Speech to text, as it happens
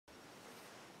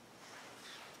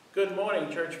Good morning,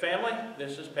 church family.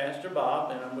 This is Pastor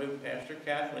Bob, and I'm with Pastor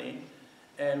Kathleen,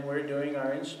 and we're doing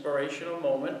our inspirational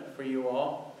moment for you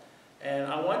all. And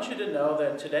I want you to know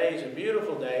that today is a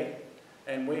beautiful day,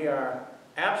 and we are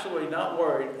absolutely not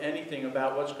worried anything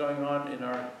about what's going on in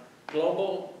our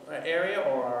global area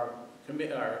or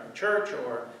our church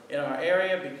or in our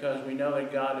area, because we know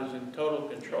that God is in total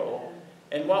control.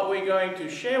 And what we're going to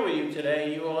share with you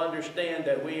today, you will understand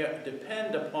that we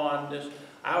depend upon this,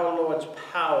 our Lord's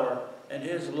power and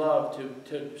His love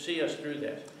to see us through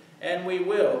this. And we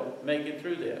will make it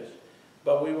through this.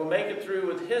 But we will make it through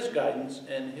with His guidance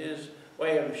and His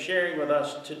way of sharing with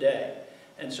us today.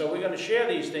 And so we're going to share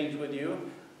these things with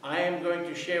you. I am going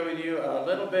to share with you a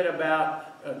little bit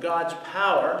about God's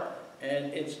power. And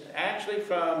it's actually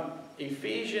from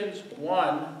Ephesians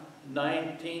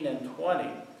 1:19 and 20.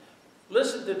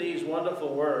 Listen to these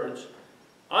wonderful words.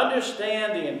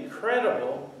 Understand the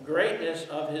incredible greatness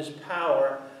of His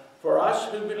power for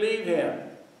us who believe Him.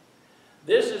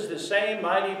 This is the same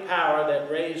mighty power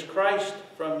that raised Christ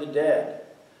from the dead.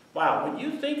 Wow, when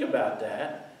you think about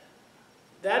that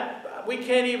we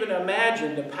can't even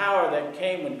imagine the power that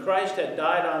came when Christ had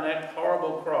died on that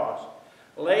horrible cross,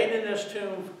 laid in His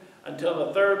tomb until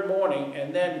the third morning,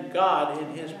 and then God,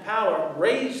 in His power,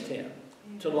 raised Him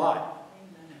to life.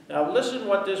 Now listen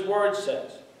what this word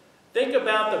says. Think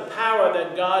about the power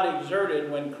that God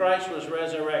exerted when Christ was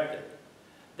resurrected.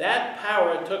 That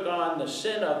power took on the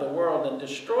sin of the world and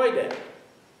destroyed it.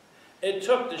 It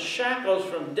took the shackles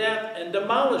from death and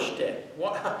demolished it.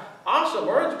 Awesome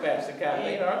words, Pastor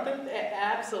Kathleen, aren't they?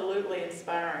 Absolutely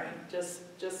inspiring. Just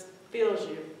feels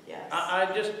you. Yes.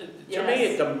 To me,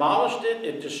 it demolished it.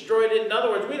 It destroyed it. In other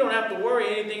words, we don't have to worry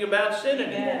anything about sin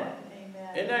anymore.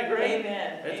 Amen. Isn't that great?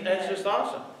 Amen. That's just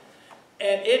awesome.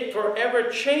 And it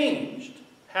forever changed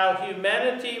how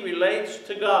humanity relates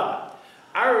to God.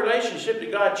 Our relationship to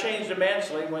God changed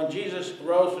immensely when Jesus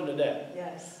rose from the dead.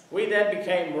 Yes. We then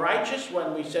became righteous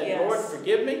when we said, yes. Lord,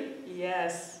 forgive me.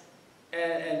 Yes.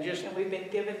 And we've been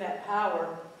given that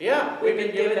power. Yeah. We've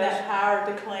been given that power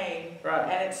to claim. Right.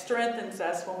 And it strengthens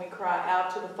us when we cry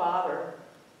out to the Father.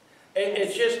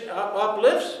 It just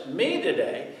uplifts me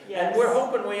today. Yes. And we're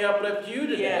hoping we uplift you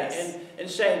today. Yes. And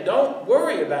saying, don't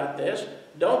worry about this.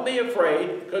 Don't be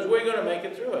afraid, because we're going to make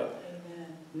it through it. Amen.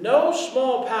 No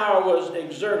small power was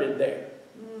exerted there.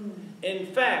 In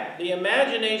fact, the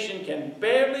imagination can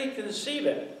barely conceive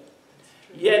it.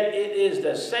 Yet it is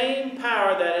the same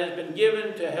power that has been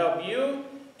given to help you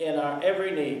in our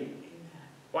every need.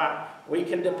 Wow. We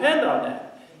can depend on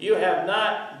that. You have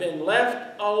not been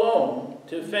left alone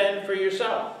to fend for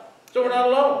yourself. So we're not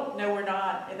alone. No, we're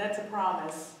not. And that's a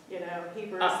promise. You know,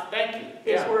 Hebrews, thank you.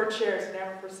 His word shares,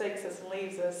 never forsakes us and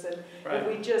leaves us. And if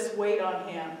we just wait on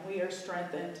Him, we are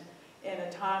strengthened in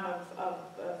a time of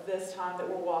this time that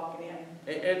we're walking in.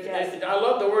 Yes. I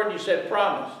love the word you said,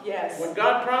 promise. Yes. When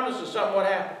God promises something, what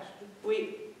happens?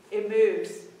 It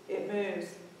moves. It moves.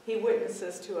 He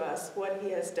witnesses to us what He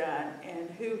has done and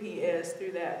who He is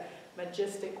through that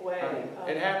majestic way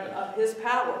of His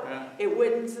power. Yeah. It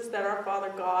witnesses that our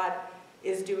Father God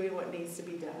is doing what needs to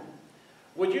be done.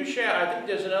 Would you share, I think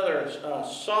there's another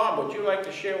psalm. Would you like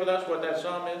to share with us what that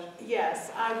psalm is? Yes,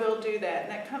 I will do that.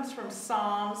 And that comes from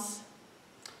Psalms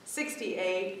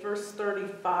 68, verse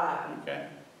 35. Okay.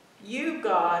 You,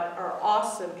 God, are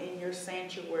awesome in your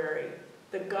sanctuary.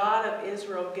 The God of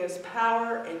Israel gives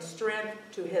power and strength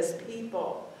to His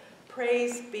people.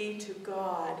 Praise be to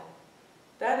God.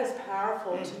 That is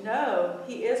powerful to know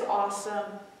He is awesome.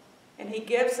 And He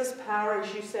gives us power,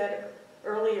 as you said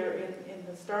earlier in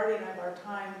the starting of our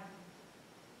time.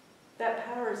 That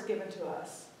power is given to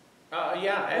us.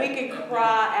 Yeah. We can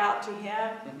cry out to Him,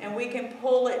 and we can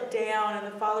pull it down, and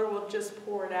the Father will just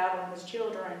pour it out on His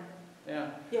children.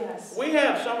 Yeah. Yes. We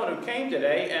have someone who came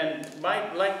today and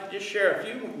might like to just share a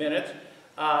few minutes.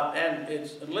 And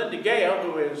it's Linda Gail,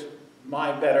 who is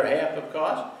my better half, of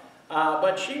course.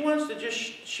 But she wants to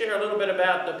just share a little bit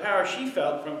about the power she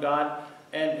felt from God.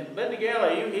 And Linda Gail,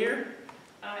 are you here?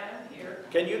 I am here.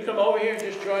 Can you come over here and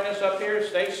just join us up here?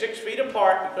 Stay 6 feet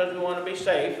apart because we want to be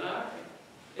safe.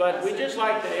 But we'd just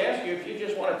like to ask you if you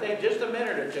just want to take just a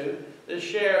minute or two to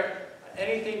share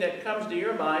anything that comes to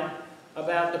your mind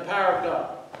about the power of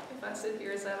God. If I sit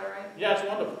here, is that all right? Yeah, it's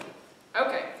wonderful.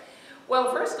 Okay.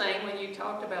 Well, first thing, when you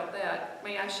talked about that,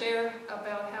 may I share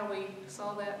about how we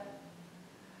saw that?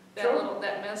 Sure.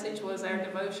 That message was our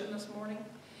devotion this morning.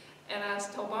 And I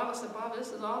told Bob, I said, Bob,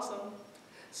 this is awesome.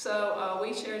 So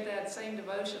we shared that same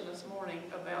devotion this morning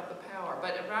about the power.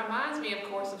 But it reminds me, of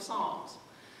course, of Psalms.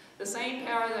 The same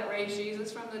power that raised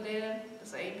Jesus from the dead, the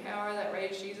same power that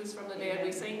raised Jesus from the dead,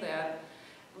 we sing that.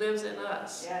 lives in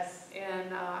us. Yes.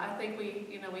 And I think we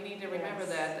need to remember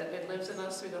that it lives in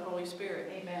us through the Holy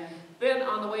Spirit. Amen. Then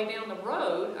on the way down the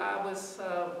road, I was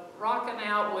rocking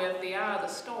out with the Eye of the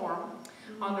Storm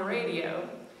on the radio.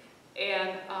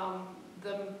 And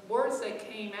the words that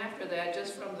came after that,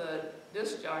 just from the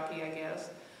disc jockey, I guess,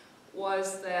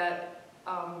 was that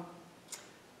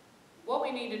what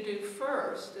we need to do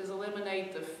first is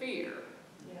eliminate the fear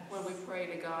when we pray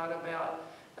to God about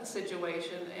a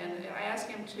situation. And I ask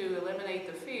Him to eliminate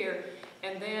the fear,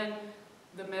 and then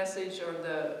the message or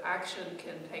the action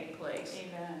can take place.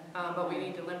 Amen. But we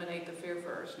need to eliminate the fear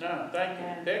first. No, thank you.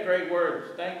 Amen. They're great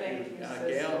words. Thank Thank you, you, Gail.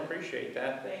 sister. Appreciate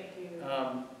that. Thank you.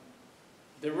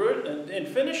 In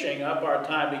finishing up our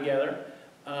time together,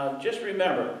 just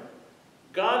remember,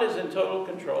 God is in total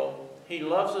control. He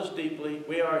loves us deeply.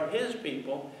 We are His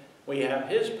people. We have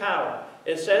His power.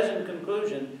 It says in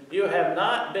conclusion, you have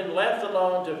not been left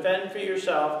alone to fend for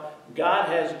yourself. God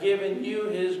has given you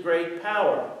His great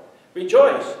power.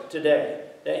 Rejoice today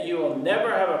that you will never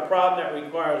have a problem that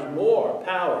requires more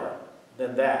power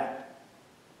than that.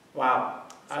 Wow.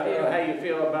 I don't know how you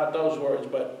feel about those words,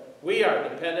 but we are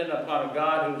dependent upon a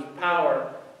God whose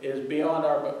power is beyond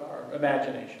our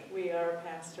imagination. We are,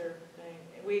 Pastor.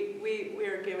 We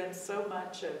are given so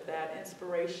much of that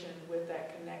inspiration with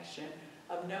that connection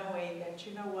of knowing that,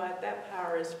 you know what, that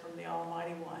power is from the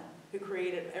Almighty One who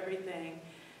created everything.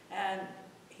 And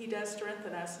He does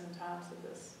strengthen us in times of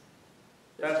this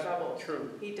trouble. That's true.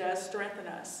 He does strengthen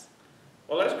us.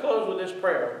 Well, let's close with this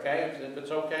prayer, okay, if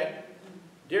it's okay.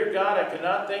 Dear God, I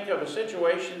cannot think of a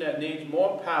situation that needs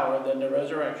more power than the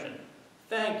resurrection.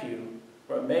 Thank you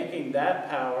for making that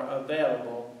power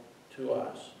available to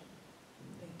us.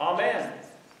 Amen.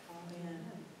 Amen.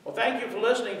 Well, thank you for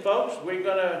listening, folks. We're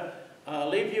going to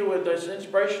leave you with those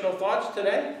inspirational thoughts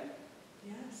today.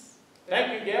 Yes.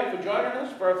 Thank you, Gail, for joining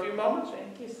us for a few moments.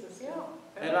 Thank you, sister. Yeah.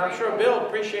 And I'm sure Bill will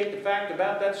appreciate the fact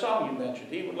about that song you mentioned.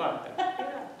 He would like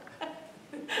that.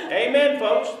 Yeah. Amen,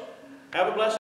 folks. Have a blessed